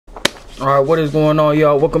Alright, what is going on,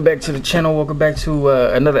 y'all? Welcome back to the channel. Welcome back to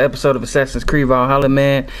another episode of Assassin's Creed Valhalla,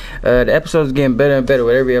 man. The episode is getting better and better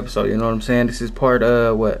with every episode, you know what I'm saying? This is part,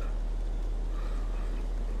 what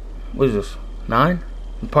is this? 9?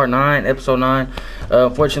 Part 9, episode 9.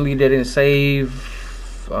 Unfortunately, they didn't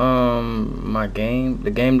save my game.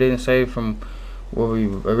 The game didn't save from where we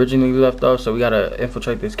originally left off, so we gotta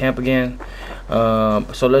infiltrate this camp again.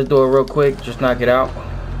 So let's do it real quick. Just knock it out.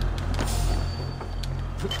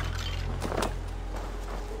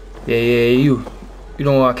 Yeah, you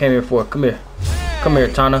know what I came here for. Come here,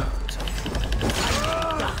 Tana.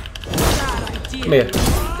 Come here.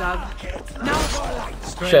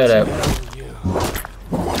 Shut up.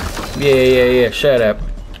 Yeah, shut up.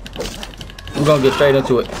 We're gonna get straight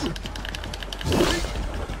into it.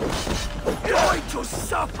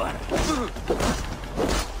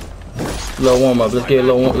 Little warm up. Let's get a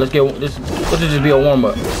little. Let's just be a warm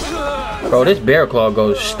up. Bro, this bear claw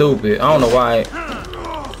goes stupid. I don't know why.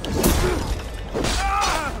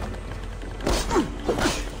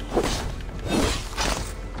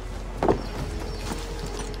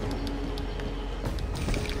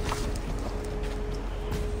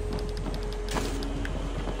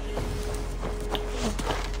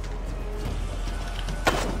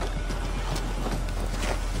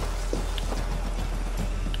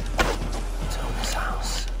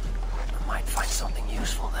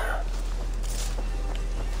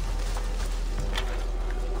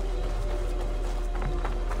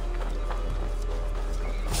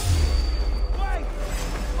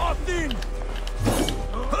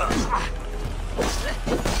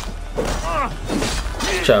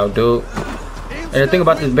 Child, dude. And the thing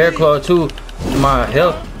about this bear claw too, my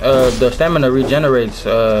health, the stamina regenerates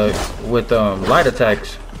with light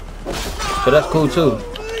attacks, so that's cool too.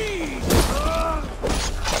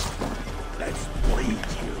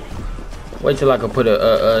 Wait till I can put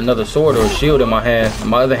another sword or a shield in my hand. In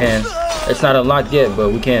my other hand, it's not unlocked yet,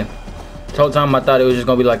 but we can. The whole time I thought it was just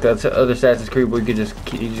gonna be like the other Assassin's Creed, where you just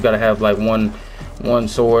gotta have like one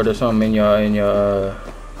sword or something in your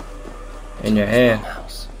hand.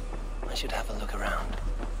 I should have a look around.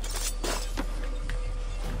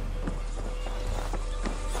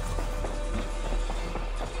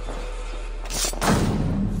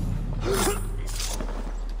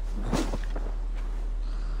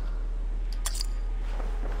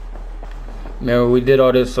 Remember, we did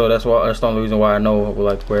all this, so that's the only reason why I know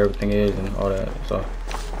like where everything is and all that. So.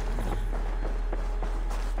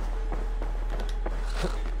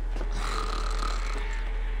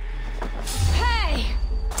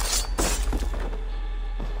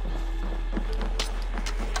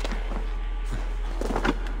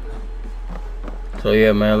 So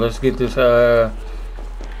yeah, man, let's get this. The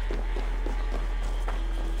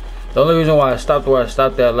only reason why I stopped where I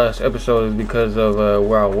stopped that last episode is because of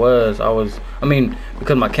where I was. I mean,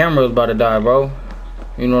 because my camera was about to die, bro.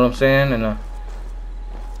 You know what I'm saying? And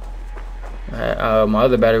my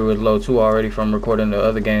other battery was low too already from recording the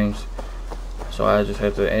other games, so I just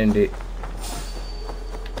had to end it.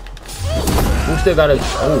 We still gotta.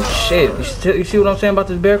 Oh shit! You see what I'm saying about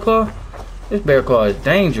this bear claw? This bear claw is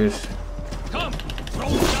dangerous.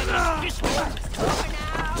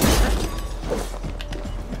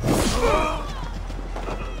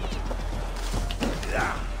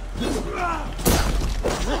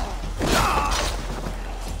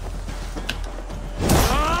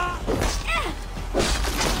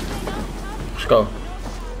 Let's go.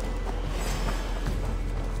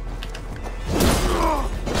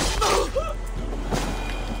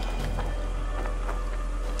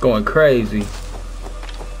 Going crazy.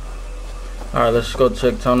 Alright, let's go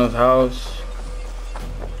check Tana's house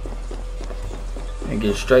and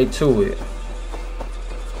get straight to it.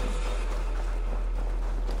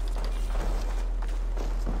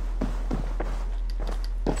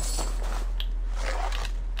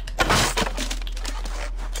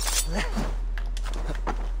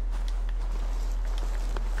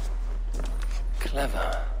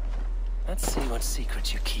 Clever. Let's see what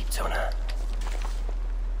secrets you keep, Tona.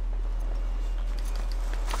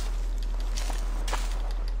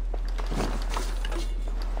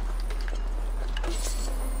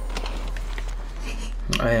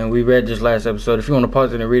 And we read this last episode. If you want to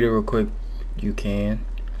pause it and read it real quick, you can.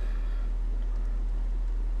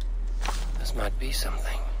 This might be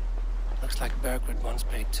something. Looks like Bergred once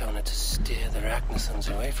paid Tona to steer the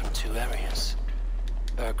Ragnarsons away from 2 areas.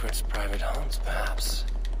 Bergred's private haunts, perhaps.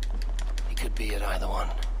 He could be at either one.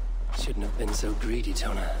 Shouldn't have been so greedy,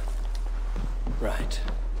 Tona. Right.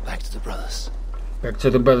 Back to the brothers. Back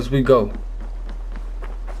to the brothers we go.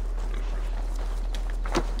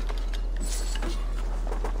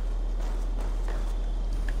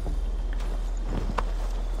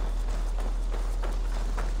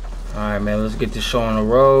 Alright, man, let's get this show on the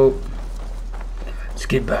road. Let's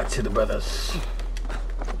get back to the brothers.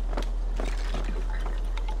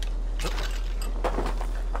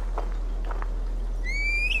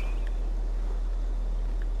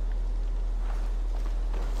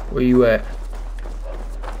 Where you at?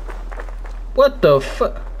 What the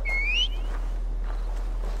fuck?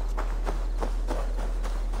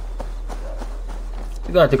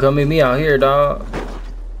 You got to come meet me out here, dog.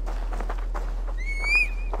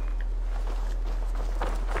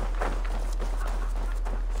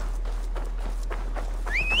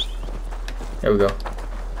 There we go.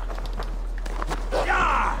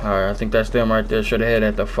 Alright, I think that's them right there. Should have had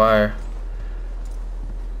at the fire.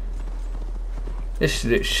 This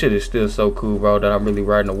shit is still so cool, bro, that I'm really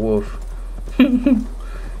riding a wolf.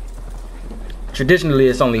 Traditionally,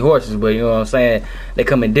 it's only horses, but you know what I'm saying? They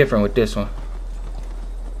come in different with this one.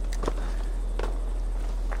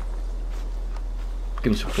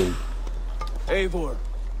 Give me some food. Eivor,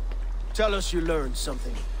 tell us you learned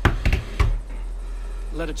something.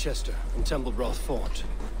 Leicester and Templebroth fought.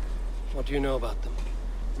 What do you know about them?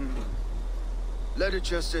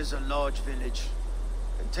 Leicester is a large village,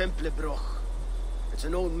 and Templebroch, it's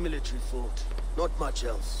an old military fort. Not much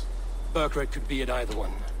else. Burkred could be at either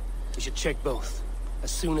one. We should check both,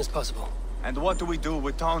 as soon as possible. And what do we do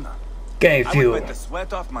with Tona? Game I fuel. would bet the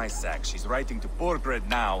sweat off my sack she's writing to Burkred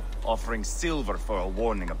now, offering silver for a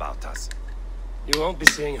warning about us. You won't be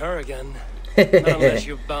seeing her again. Not unless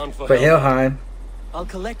you're bound for Helheim. I'll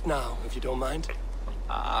collect now, if you don't mind.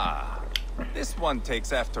 Ah, this one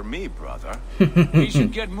takes after me, brother. We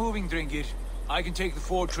should get moving, Dringir. I can take the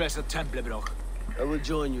fortress at Templebroch. I will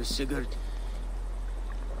join you, Sigurd.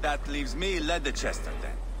 That leaves me Leicester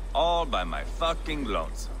then. All by my fucking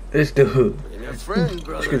lonesome. This dude. And a friend,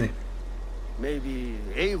 brother. Excuse me. Maybe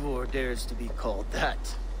Eivor dares to be called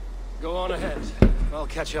that. Go on ahead. I'll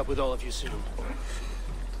catch up with all of you soon.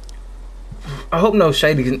 I hope no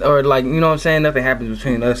shady, or like, you know what I'm saying, nothing happens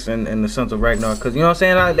between us and the Sons of Ragnar, because, you know what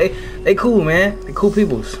I'm saying, like, they cool, man. They cool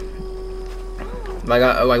peoples.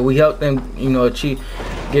 Like we help them, you know,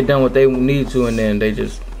 get done what they need to, and then they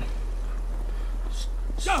just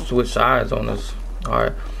switch sides on us.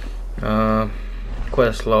 Alright.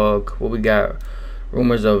 Quest log. What we got?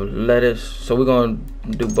 Rumors of lettuce. So we're gonna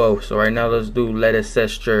do both. So right now let's do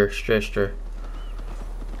Leicester.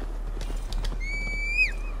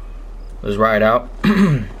 Let's ride out.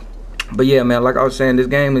 But yeah, man, like I was saying, this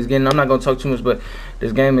game is getting, I'm not gonna talk too much, but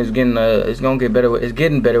this game is getting it's gonna get better. It's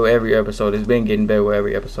getting better with every episode. It's been getting better with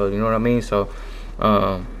every episode, you know what I mean? So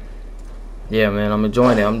yeah, man, I'm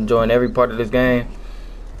enjoying it. I'm enjoying every part of this game.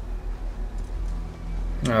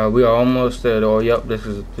 We are almost there. Oh, yep,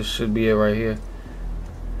 this should be it right here.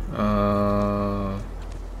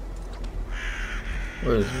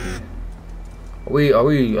 Where is it? Are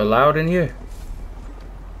we allowed in here?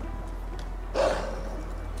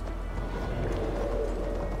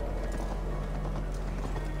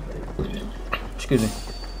 Excuse me.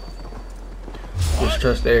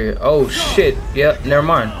 Distrust area. Oh shit. Yep, never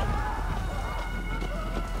mind.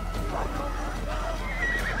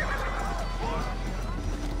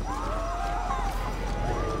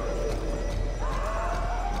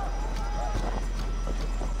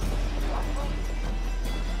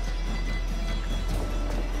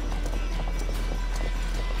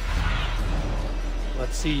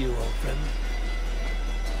 Let's see you, old friend.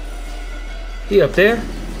 He up there?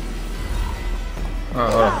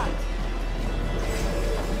 Oh.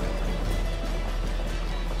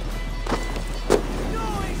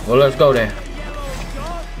 Well, let's go then.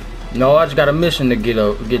 No, I just got a mission to get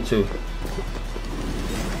to.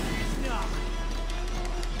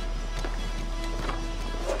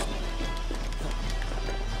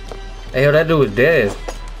 Hey, yo, that dude is dead.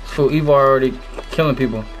 Fool, Eivor already killing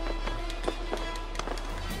people.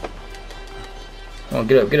 Come on,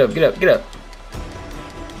 get up. Get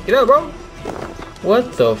up, bro.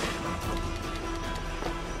 What the f...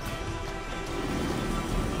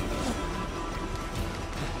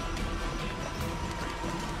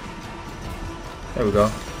 There we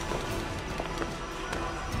go.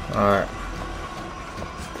 Alright.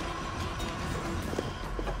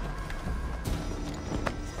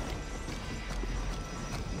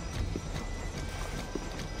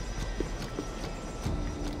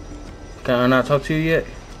 Can I not talk to you yet?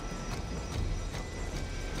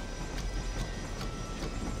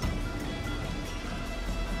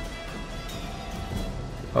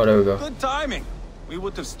 Oh, there we go. Good timing. We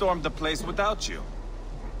would have stormed the place without you.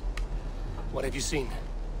 What have you seen?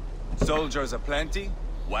 Soldiers aplenty,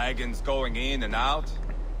 wagons going in and out.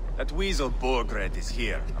 That weasel Burgred is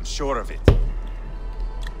here, I'm sure of it.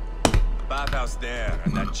 bathhouse there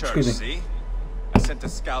and that church, Excuse me. see? I sent a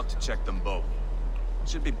scout to check them both.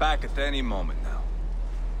 Should be back at any moment now.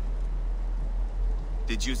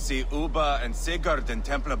 Did you see Uba and Sigurd in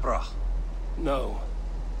Templebroch? No.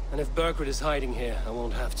 And if Berkred is hiding here, I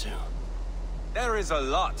won't have to. There is a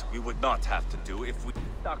lot we would not have to do if we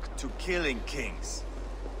stuck to killing kings.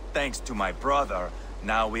 Thanks to my brother,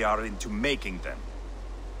 now we are into making them.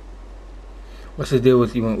 What's the deal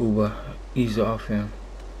with you and Uba? Ease off him.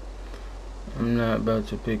 I'm not about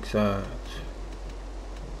to pick sides.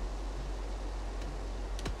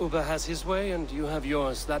 Uba has his way, and you have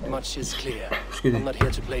yours. That much is clear. Excuse me. I'm not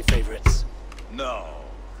here to play favorites. No,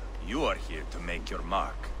 you are here to make your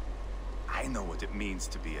mark. I know what it means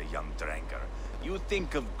to be a young Dranger. You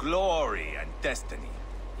think of glory and destiny.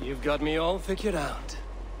 You've got me all figured out.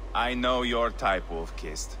 I know your type,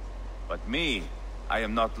 Wolf-Kissed. But me, I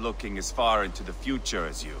am not looking as far into the future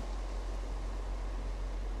as you.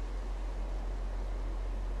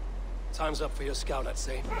 Time's up for your scout, I'd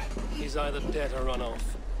say. He's either dead or run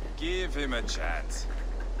off. Give him a chance.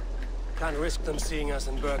 Can't risk them seeing us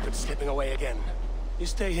and Berkred slipping away again. You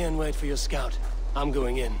stay here and wait for your scout. I'm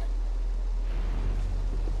going in.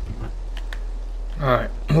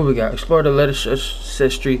 Alright, what we got? Explore the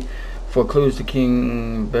ancestry for clues to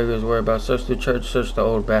King Beggar's whereabouts. Search the church, search the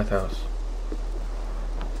old bathhouse.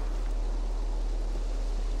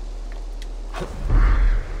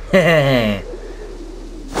 Hehehe.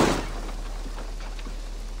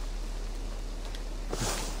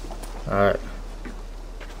 Alright.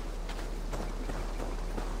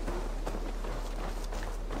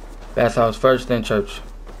 Bathhouse first, then church.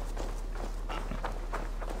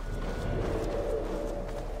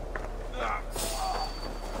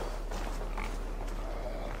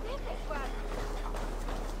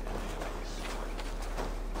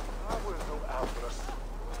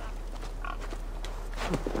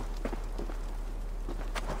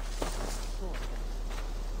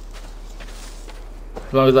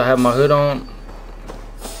 As long as I have my hood on,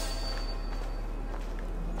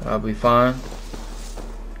 I'll be fine.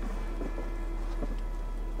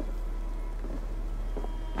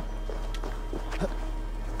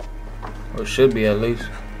 Or should be at least.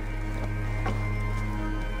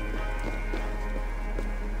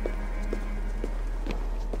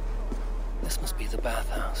 This must be the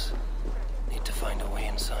bathhouse. Need to find a way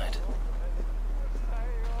inside.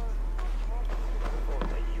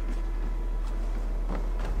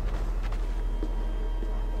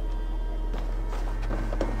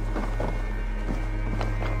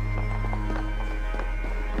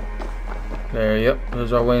 There, yep,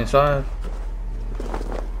 there's our way inside.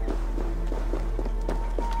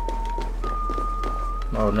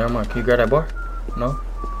 Oh, never mind. Can you grab that bar? No?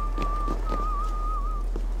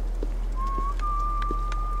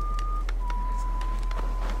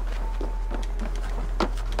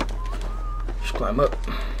 Just climb up.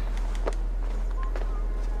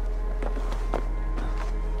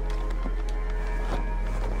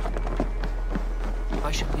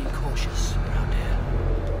 I should be cautious around here.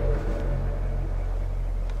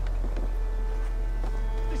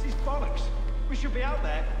 This is bollocks. We should be out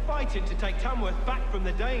there fighting to take Tamworth back from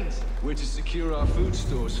the Danes. We're to secure our food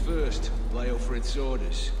stores first. Leofrith's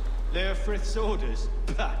orders. Leofrith's orders?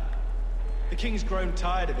 Bah! The king's grown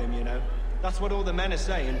tired of him, you know. That's what all the men are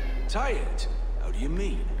saying. Tired? How do you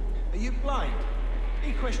mean? Are you blind?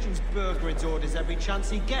 He questions Bergred's orders every chance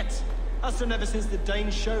he gets. Has done ever since the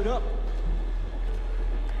Danes showed up.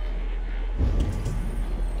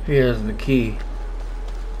 Here's the key.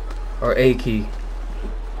 Or a key.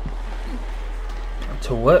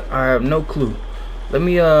 To what? I have no clue. Let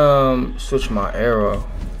me switch my arrow.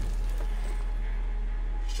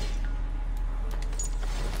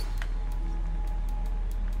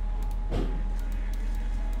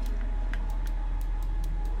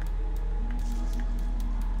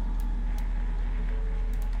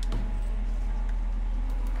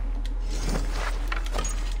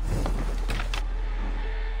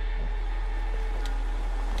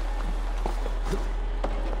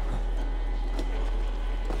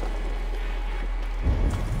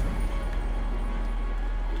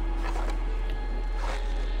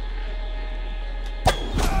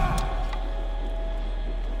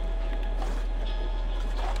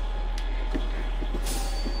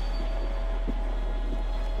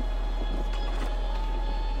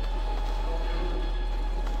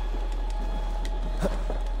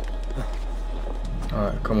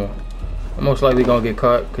 Alright, come on. I'm most likely gonna get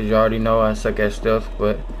caught because you already know I suck at stealth,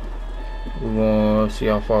 but we're gonna see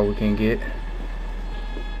how far we can get.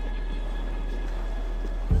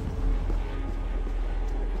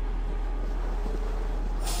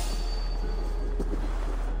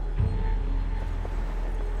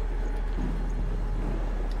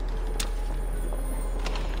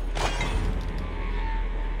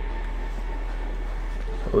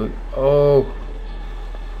 Oh.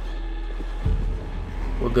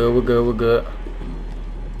 We're good, we're good, we're good.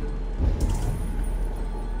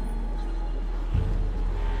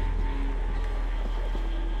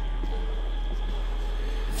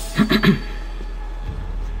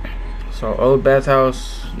 So, old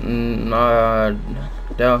bathhouse,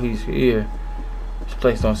 doubt he's here. This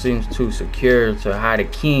place don't seem too secure to hide a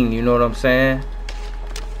king, you know what I'm saying?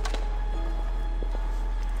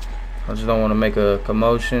 I just don't want to make a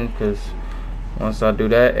commotion, because once I do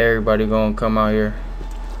that, everybody gonna come out here.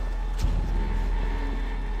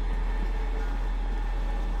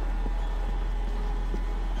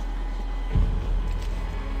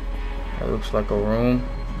 That looks like a room.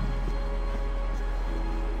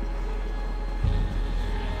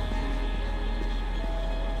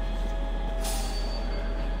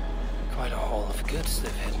 Quite a haul of goods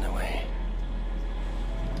they've hidden away.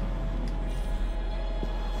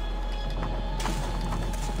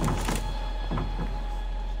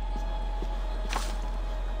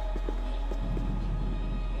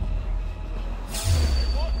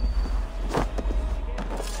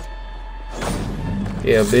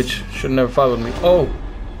 Yeah, bitch. Should've never followed me. Oh!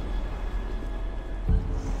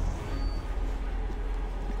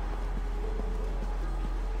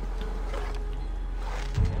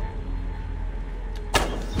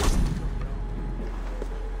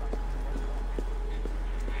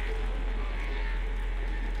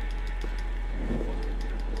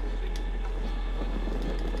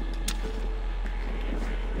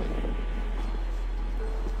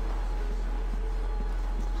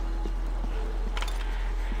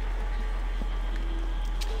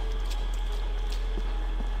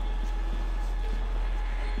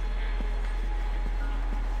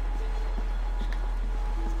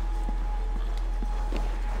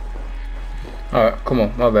 Alright, come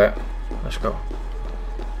on, my bad. Let's go.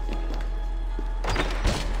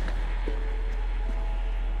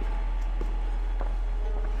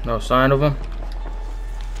 No sign of him.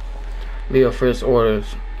 Leo Fritz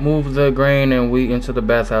orders. Move the grain and wheat into the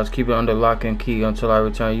bathhouse. Keep it under lock and key until I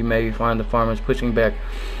return. You may find the farmers pushing back.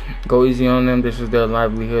 Go easy on them. This is their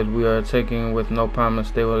livelihood. We are taking with no promise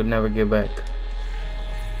they will never get back.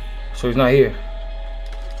 So he's not here.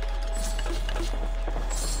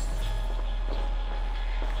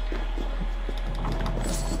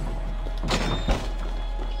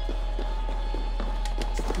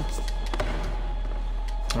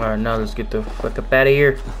 Alright, now let's get the fuck up out of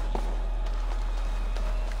here.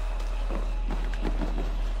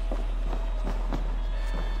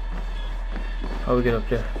 How we get up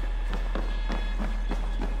there?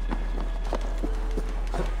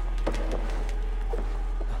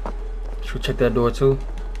 Should we check that door too?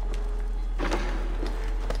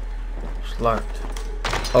 It's locked.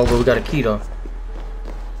 Oh, but we got a key though.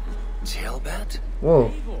 Tailbat?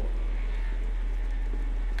 Whoa.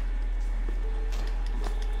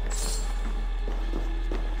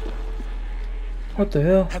 What the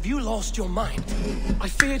hell? Have you lost your mind? I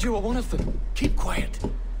feared you were one of them. Keep quiet.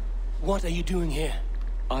 What are you doing here?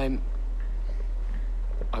 I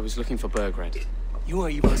was looking for Burgred. You are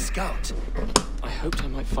a scout. I hoped I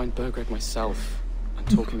might find Burgred myself and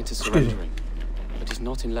talk him into surrendering. But he's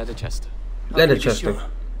not in Leatherchester. Leatherchester.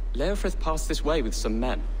 Leofrith passed this way with some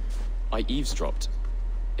men. I eavesdropped.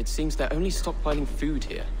 It seems they're only stockpiling food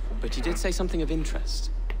here, but he did say something of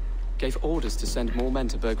interest. Gave orders to send more men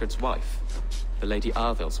to Burgred's wife, the Lady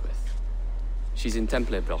Arvelswith. She's in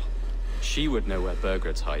Templebroch. She would know where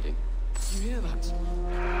Burgred's hiding. You hear that?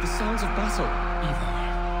 The sounds of battle.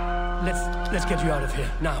 Ivar, let's get you out of here,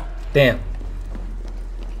 now. Damn.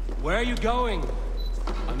 Where are you going?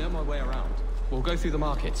 I know my way around. We'll go through the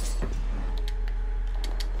market.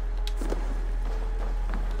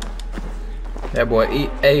 That boy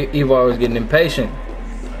Ivar was getting impatient.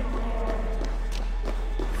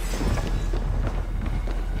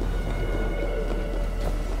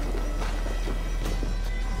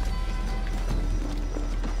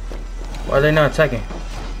 Why are they not attacking?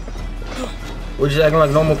 We're just acting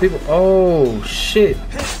like normal people. Oh shit.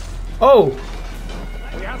 Oh!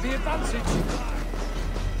 We have the advantage.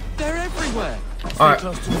 They're everywhere! Alright.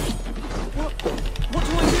 Close to me. What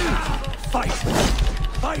do I do? Fight!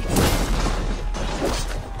 Fight!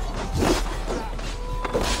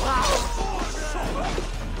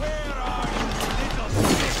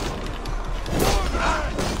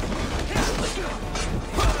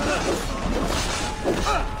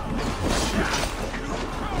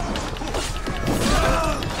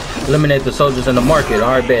 Eliminate the soldiers in the market.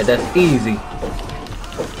 Alright, bet. That's easy.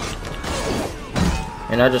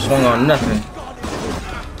 And I just swung on nothing.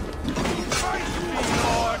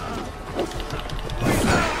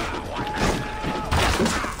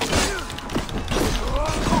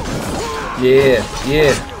 Yeah,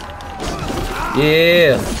 yeah.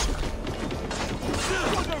 Yeah.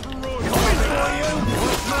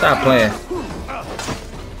 Stop playing.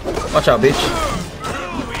 Watch out, bitch.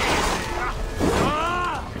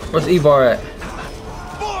 Where's Ivar at?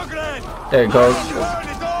 There it goes.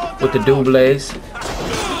 With the doubles.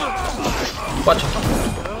 Watch out.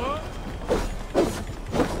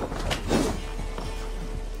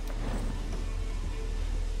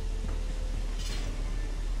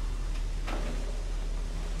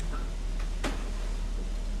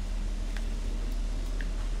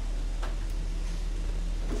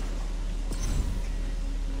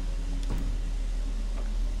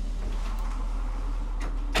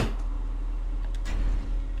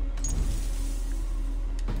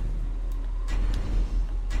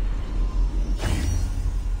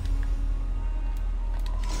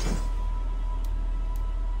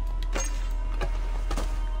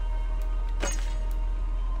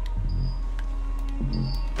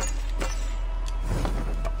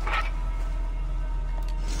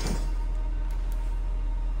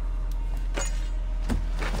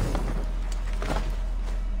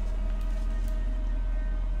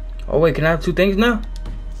 Oh wait, can I have two things now?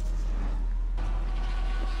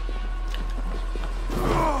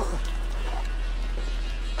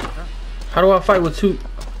 How do I fight with two?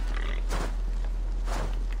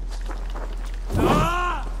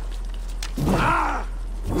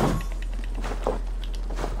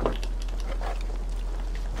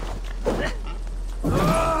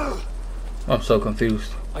 I'm so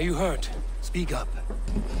confused. Are you hurt? Speak up.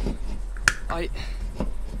 I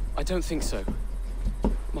don't think so.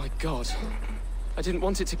 My God. I didn't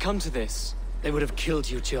want it to come to this. They would have killed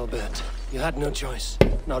you, Jailbird. You had no choice.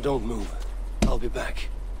 Now don't move. I'll be back.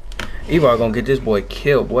 Ivar gonna get this boy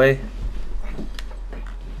killed, boy.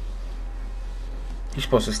 You're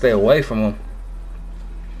supposed to stay away from him.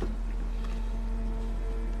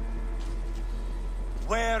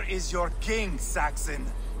 Where is your king, Saxon?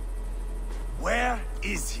 Where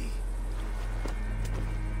is he?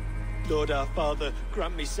 Lord our Father,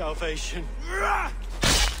 grant me salvation.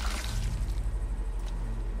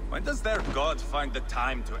 When does their god find the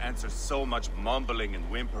time to answer so much mumbling and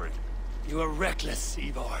whimpering? You are reckless,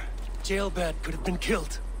 Ivar. Jailbird could have been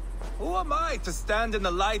killed. Who am I to stand in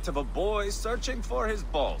the light of a boy searching for his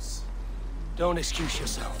balls? Don't excuse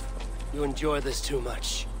yourself. You enjoy this too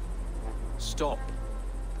much. Stop.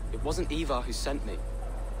 It wasn't Ivar who sent me.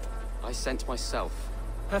 I sent myself.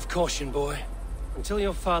 Have caution, boy. Until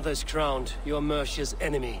your father's crowned, you are Mercia's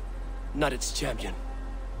enemy, not its champion.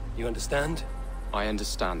 You understand? I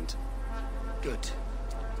understand. Good.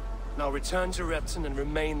 Now return to Repton and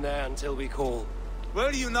remain there until we call.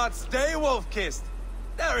 Will you not stay, Wolf-Kissed?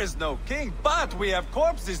 There is no king, but we have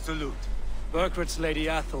corpses to loot. Burkred's Lady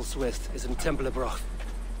Athelstwith is in Templebroch.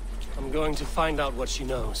 I'm going to find out what she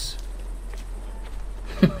knows.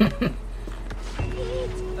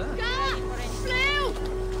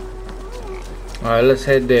 Alright, let's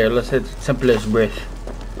head there. Let's head to Templar's Breath.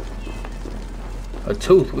 A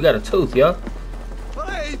tooth. We got a tooth, y'all.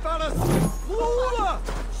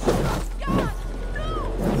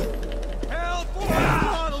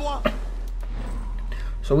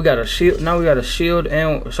 So we got a shield. Now we got a shield,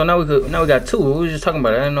 and so now we got two. We were just talking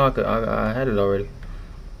about it. I didn't know I had it already.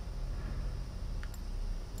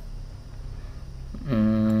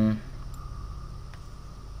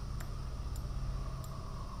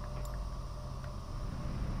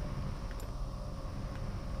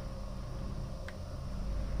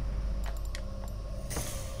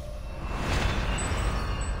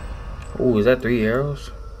 Oh, is that 3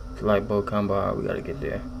 arrows? Light bow combo. Right, we gotta get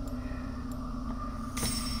there.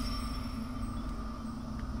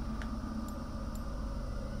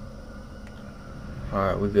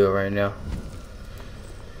 Alright, we're good right now.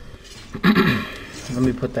 Let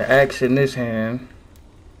me put the axe in this hand.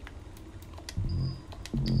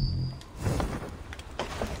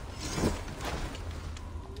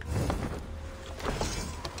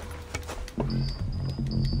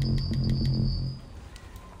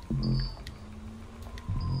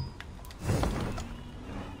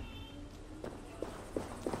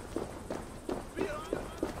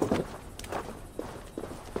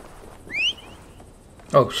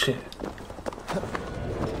 Oh shit.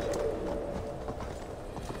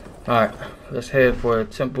 Alright, let's head for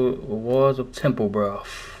Temple Walls of Templebroch.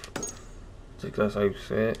 I think that's how you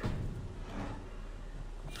say it.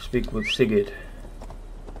 Speak with Sigurd.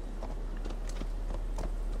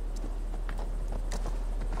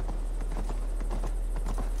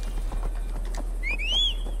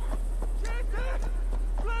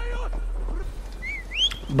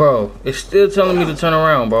 Bro, it's still telling me to turn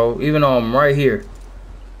around, bro, even though I'm right here.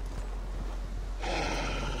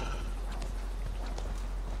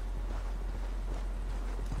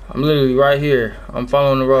 I'm literally right here. I'm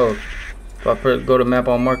following the road. If I go to map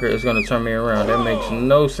on marker, it's gonna turn me around. That makes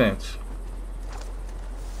no sense.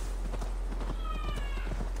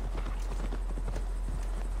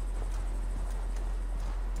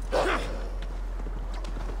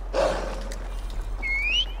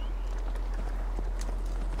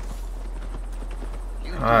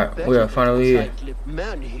 Alright, we are finally here. Tight-lipped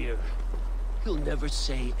man here. He'll never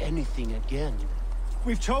say anything again.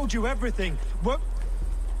 We've told you everything. What?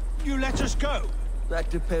 You let us go.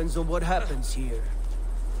 That depends on what happens here.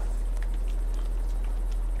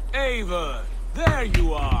 Eivor, there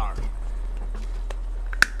you are.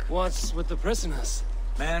 What's with the prisoners?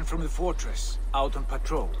 Man from the fortress, out on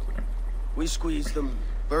patrol. We squeezed them.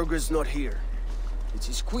 Berger's not here. It's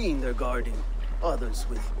his queen they're guarding. Others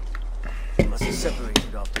with him. He must have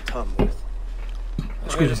separated after Tamworth.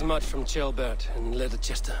 I heard as much from Chelbert and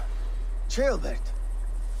Leicester. Chelbert?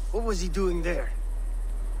 What was he doing there?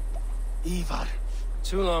 Ivar.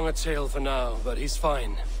 Too long a tale for now, but he's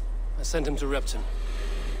fine. I sent him to Repton.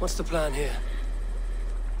 What's the plan here?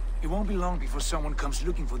 It won't be long before someone comes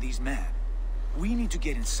looking for these men. We need to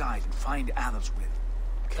get inside and find Adelswith.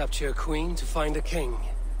 Capture a queen to find a king.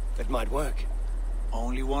 That might work.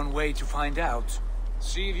 Only one way to find out.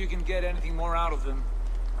 See if you can get anything more out of them.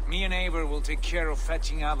 Me and Eivor will take care of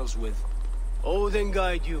fetching Adelswith. Odin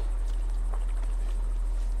guide you.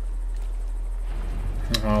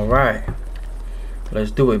 Alright.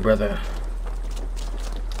 Let's do it, brother.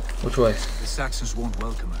 Which way? The Saxons won't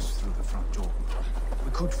welcome us through the front door.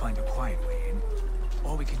 We could find a quiet way in,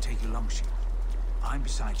 or we can take your longship. I'm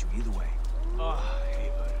beside you either way. Ah,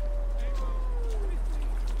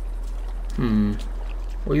 Eivor.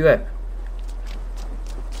 Where you at?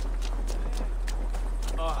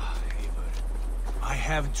 Ah, Eivor. I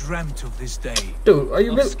have dreamt of this day. Dude, are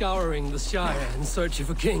you really? Scouring the Shire in search of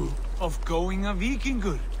a king. Of going a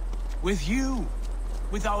Vikingur. With you.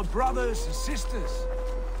 With our brothers and sisters.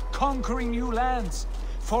 Conquering new lands.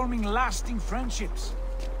 Forming lasting friendships.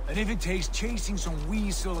 And if it takes chasing some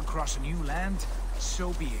weasel across a new land,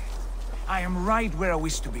 so be it. I am right where I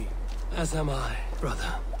wish to be. As am I,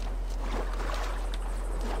 brother.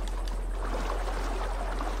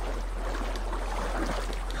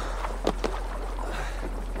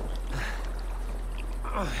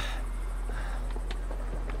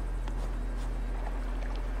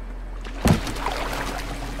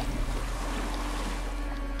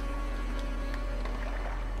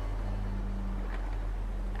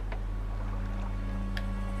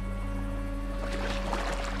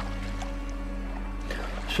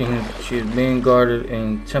 She's being guarded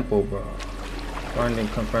in Temple, bro. Find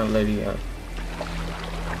and confront Lady F.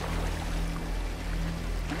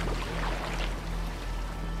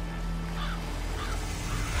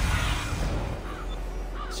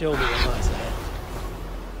 Show me what lies ahead.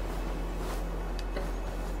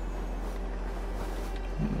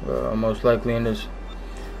 Most likely in this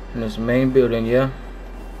main building, yeah.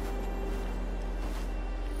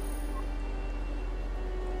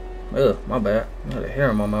 Ugh, my bad. I had a hair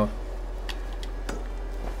in my mouth.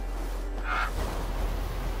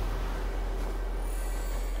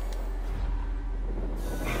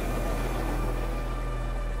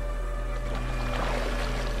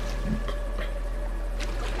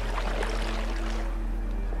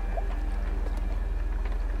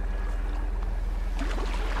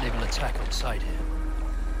 They will attack outside here.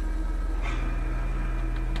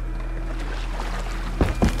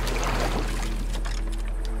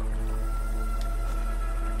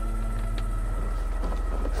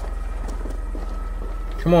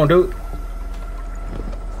 Come on, dude.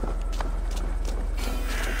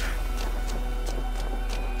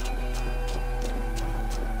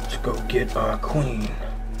 Let's go get our queen.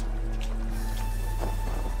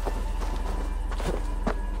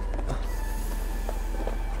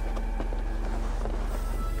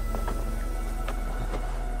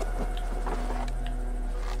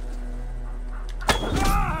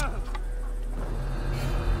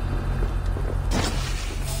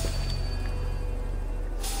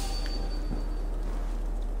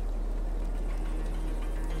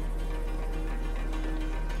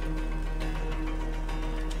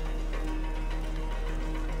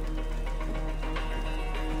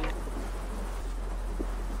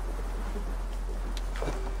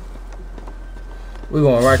 We're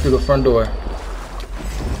going right through the front door.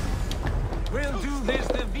 We'll do this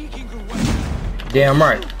the Vikingur way. Damn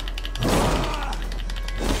right.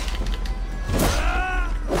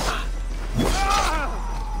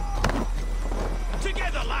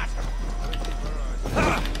 Together, lad.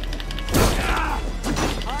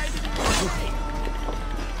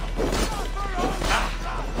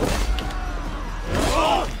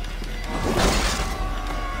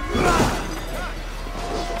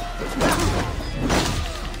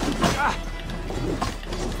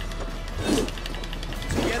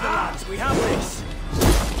 We have this.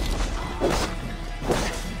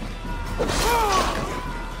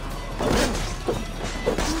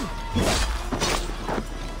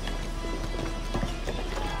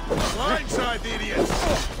 Blindside the idiots.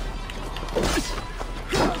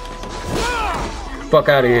 Fuck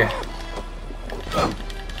out of here.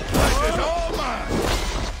 This is all mine.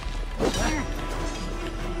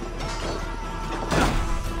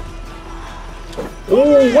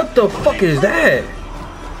 Oh, what the fuck is that?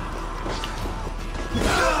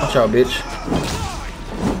 Watch out, bitch.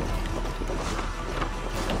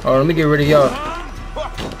 Oh, let me get rid of y'all.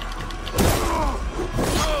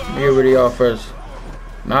 Let me get rid of y'all first.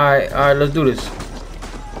 Alright, let's do this.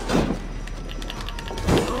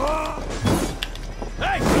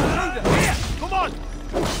 Hey, here, come on.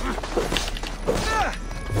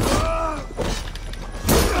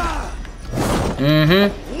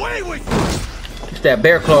 Mm-hmm. Away with you. It's that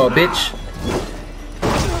bear claw, bitch.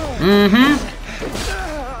 Mm-hmm.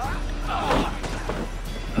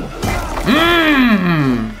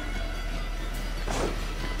 Mm-hmm.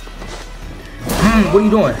 What are you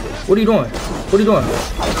doing? What are you doing? What are you doing?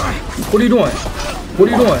 What are you doing? What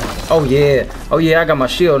are you doing? Oh yeah. Oh yeah, I got my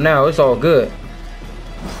shield now. It's all good.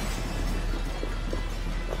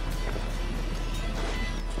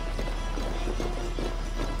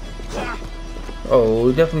 Oh,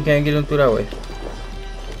 we definitely can't get him through that way.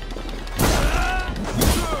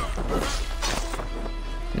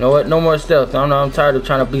 You know what? No more stealth. I don't know. I'm tired of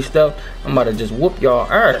trying to be stealth. I'm about to just whoop y'all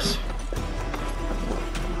ass.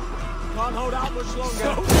 Can't hold out much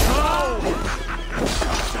longer.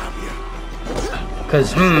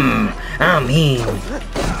 Cause I'm him.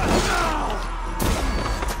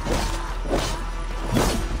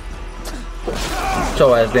 Put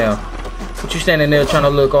your ass down. What you standing there trying to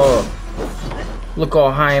look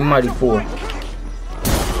all high and mighty for?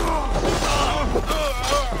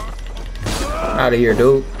 Out of here,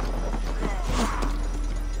 dude.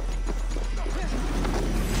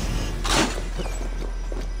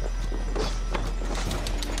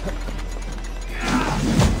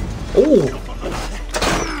 Ooh.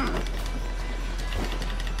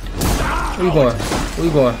 Where you going? Where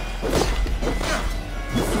you going?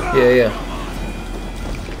 Yeah.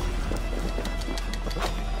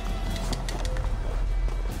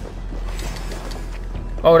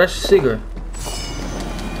 Oh, that's Sigurd.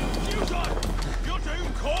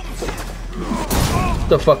 Get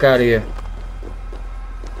the fuck out of here.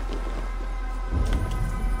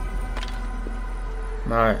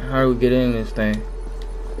 Alright, how do we get in this thing?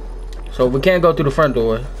 So we can't go through the front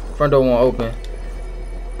door. Front door won't open.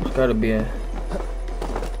 There's gotta be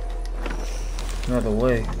another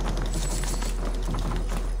way.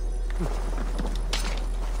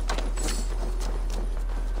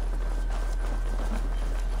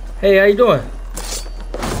 Hey, how you doing?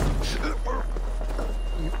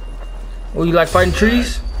 Oh, you like fighting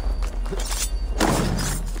trees?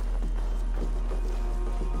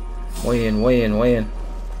 Way in.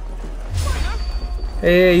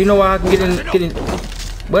 Hey, you know why I can get in?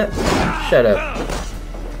 What? Shut up.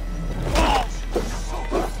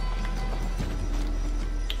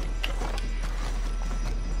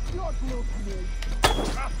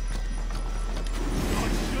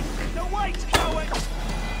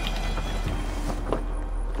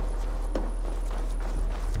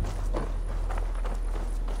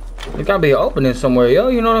 There gotta be an opening somewhere, yo.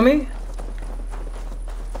 You know what I mean?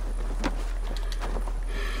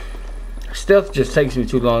 Stealth just takes me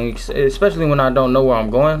too long, especially when I don't know where I'm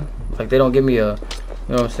going. Like they don't give me a, you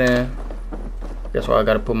know what I'm saying? That's why I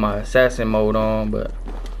gotta put my assassin mode on. But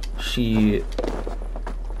shit,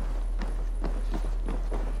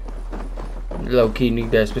 low key need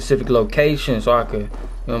that specific location so I could, you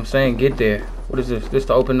know what I'm saying, get there. What is this? This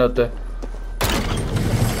to open up the.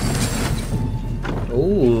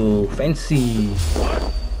 Ooh, fancy.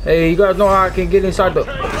 Hey, you guys know how I can get inside the.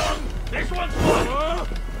 This one's mine.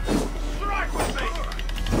 Strike with me.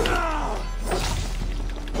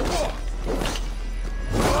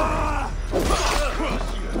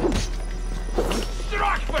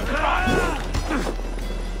 Strike with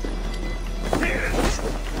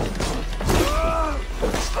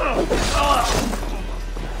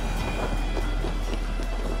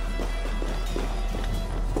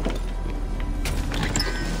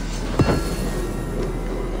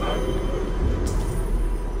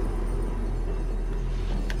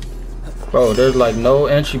Bro, there's like no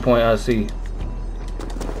entry point I see.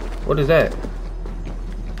 What is that?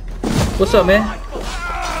 What's up, man?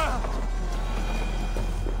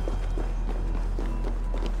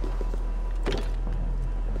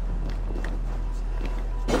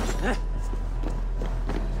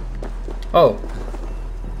 Oh.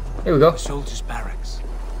 Here we go. The soldiers' barracks.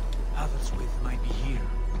 Athelswith might be here.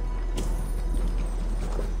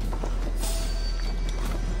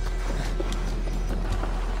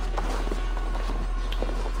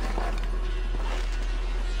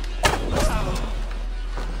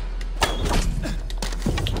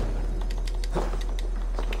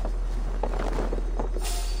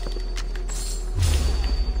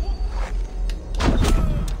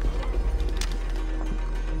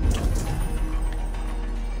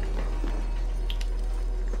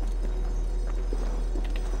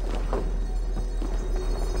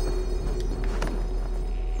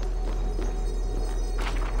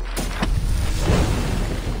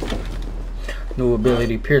 New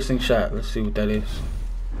ability, piercing shot. Let's see what that is.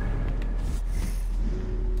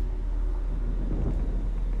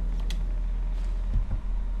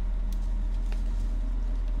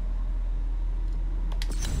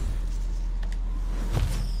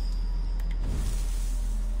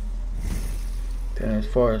 Then as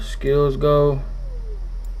far as skills go,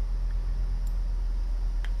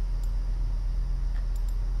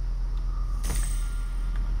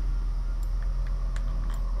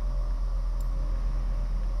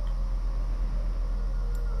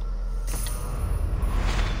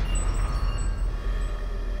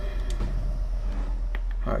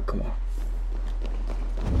 alright, come on.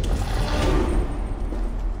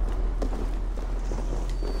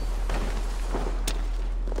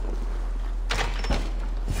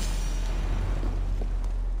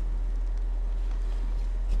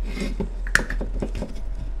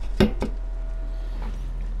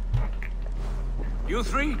 You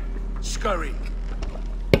three, scurry.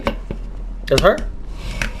 That's her?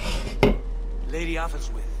 Lady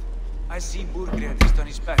Athelswith, I see Burgred has done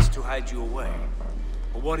his best to hide you away.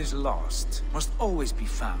 But what is lost must always be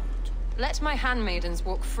found. Let my handmaidens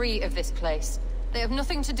walk free of this place. They have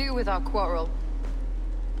nothing to do with our quarrel.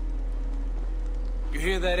 You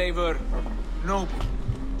hear that, Eivor? Noble,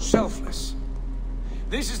 selfless.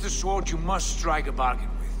 This is the sword you must strike a bargain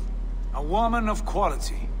with. A woman of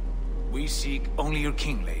quality. We seek only your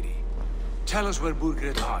king, lady. Tell us where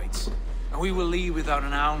Burgred hides, and we will leave without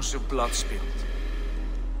an ounce of blood spilled.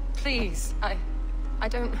 Please, I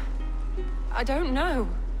don't know.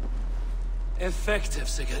 Effective,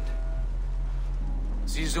 Sigurd.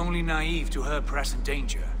 She is only naive to her present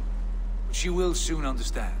danger, but she will soon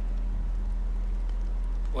understand.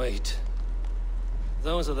 Wait.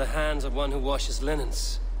 Those are the hands of one who washes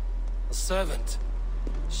linens. A servant.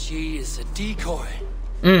 She is a decoy.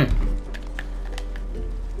 Guard,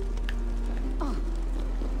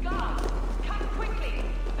 come quickly!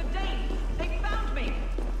 The Danes, they found me!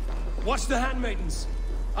 Watch the handmaidens.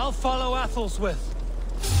 I'll follow Athelswith.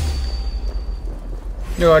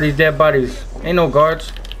 Look at all these dead bodies. Ain't no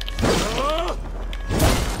guards.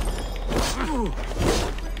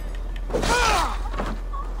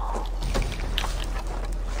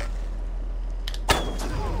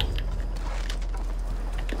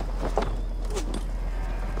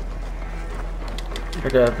 I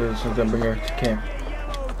got this since I bring her to camp.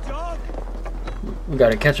 We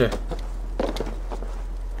gotta catch her.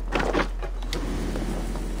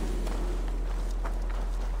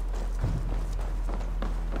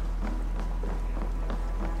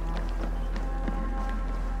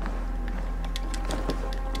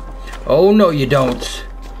 Oh no, you don't.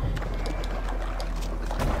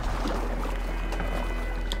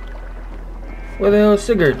 Where the hell is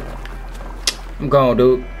Sigurd? I'm gone,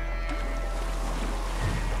 dude.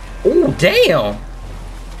 Oh, damn!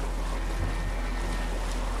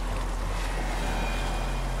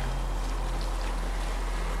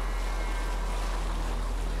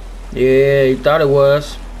 Yeah, you thought it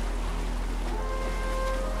was.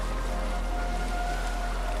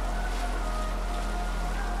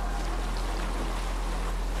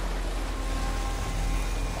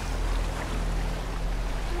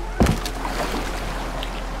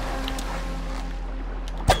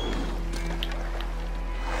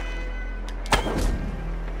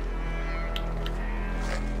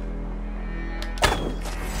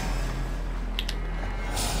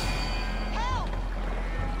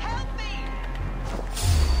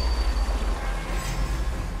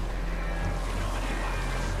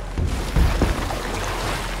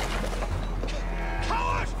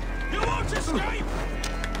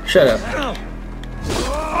 Shut up.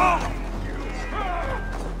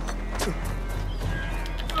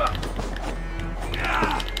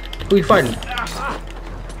 Who you fighting?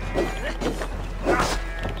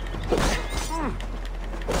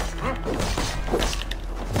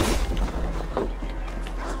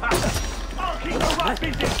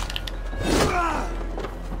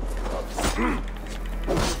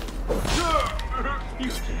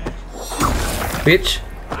 bitch.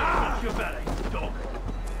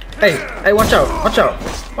 Hey, watch out, watch out.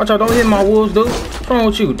 Watch out, don't hit my wolves, dude. What's wrong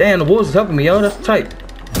with you? Damn, the wolves is helping me, yo. That's tight.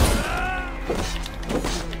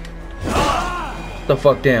 The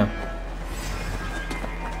fuck down.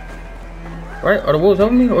 Right? Are the wolves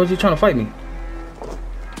helping me, or is he trying to fight me?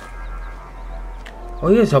 Oh,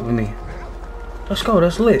 he is helping me. Let's go,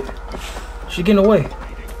 that's lit. She getting away.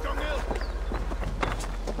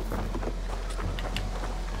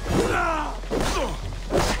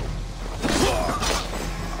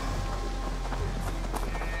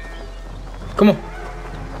 Come on.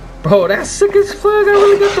 Bro, that's sick as fuck. I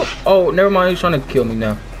really get the... Oh, never mind. He's trying to kill me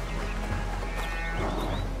now.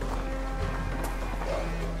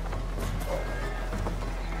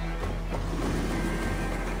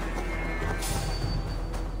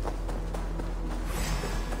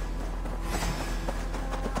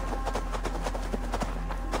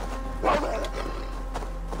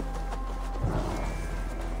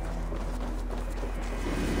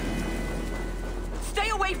 Stay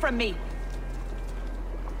away from me.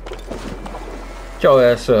 Get your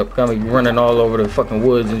ass up. Got me running all over the fucking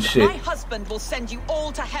woods and shit. My husband will send you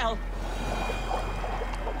all to hell.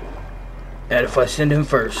 And if I send him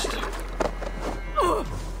first.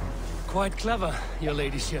 Quite clever, your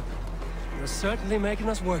ladyship. You're certainly making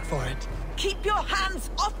us work for it. Keep your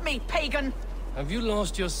hands off me, pagan. Have you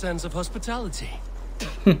lost your sense of hospitality?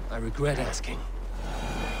 I regret asking.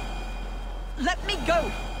 Let me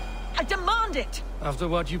go. I demand it. After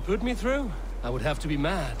what you put me through, I would have to be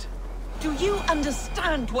mad. Do you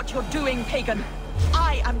understand what you're doing, pagan?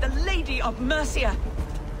 I am the Lady of Mercia.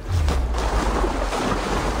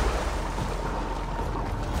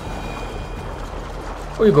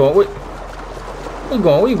 Where you going? Where you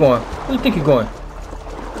going? Where you going? Where do you think you're going?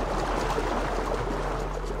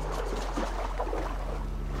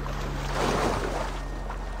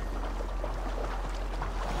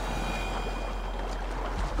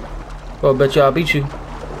 Oh, bet you I'll beat you.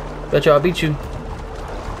 Bet you I'll beat you.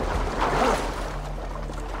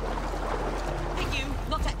 To you,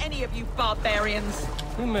 not to any of you barbarians.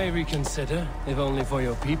 You may reconsider, if only for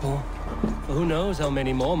your people. For who knows how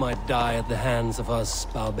many more might die at the hands of us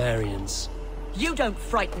barbarians. You don't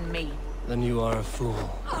frighten me. Then you are a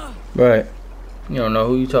fool. Right. You don't know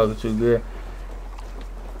who you talking to, girl.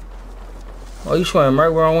 Oh, you swam right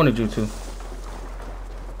where I wanted you to.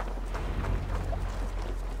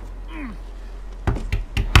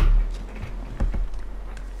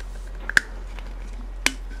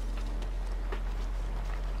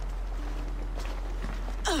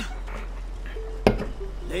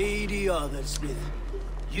 Lady Arthur-Smith,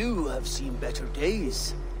 you have seen better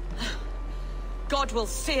days. God will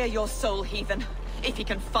sear your soul, heathen, if he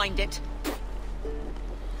can find it.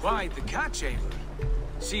 Why, the cat chamber?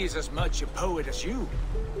 She is as much a poet as you.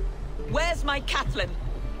 Where's my Catelyn?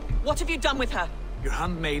 What have you done with her? Your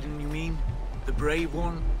handmaiden, you mean? The brave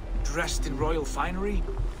one, dressed in royal finery?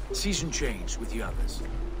 Season change with the others.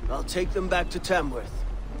 I'll take them back to Tamworth.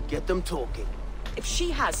 Get them talking. If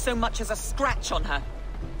she has so much as a scratch on her.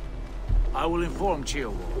 I will inform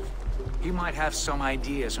Ceolwulf. He might have some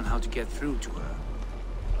ideas on how to get through to her.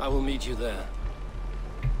 I will meet you there.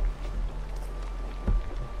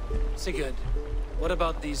 Sigurd, what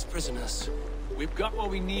about these prisoners? We've got what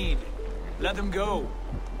we need. Let them go.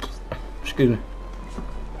 Excuse me.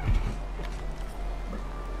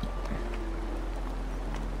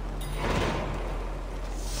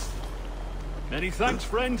 Many thanks,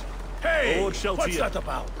 friend. Hey, Lord Sheltier. what's that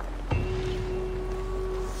about?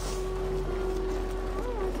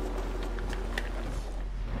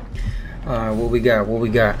 Alright, what we got? What we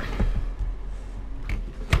got?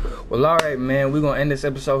 Well, alright, man. We're going to end this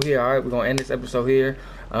episode here. Alright, we're going to end this episode here.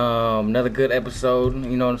 Another good episode.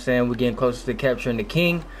 You know what I'm saying? We're getting closer to capturing the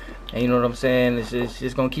king. And you know what I'm saying? It's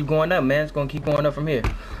just going to keep going up, man. It's going to keep going up from here.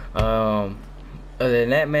 Other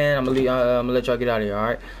than that, man, I'm gonna let y'all get out of here,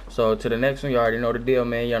 alright? So, to the next one, you already know the deal,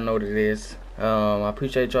 man. Y'all know what it is. I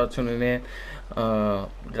appreciate y'all tuning in.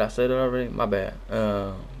 Did I say that already? My bad.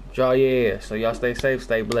 Y'all, yeah. So, y'all stay safe,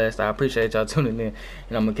 stay blessed. I appreciate y'all tuning in.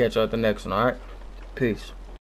 And I'm gonna catch y'all at the next one, alright? Peace.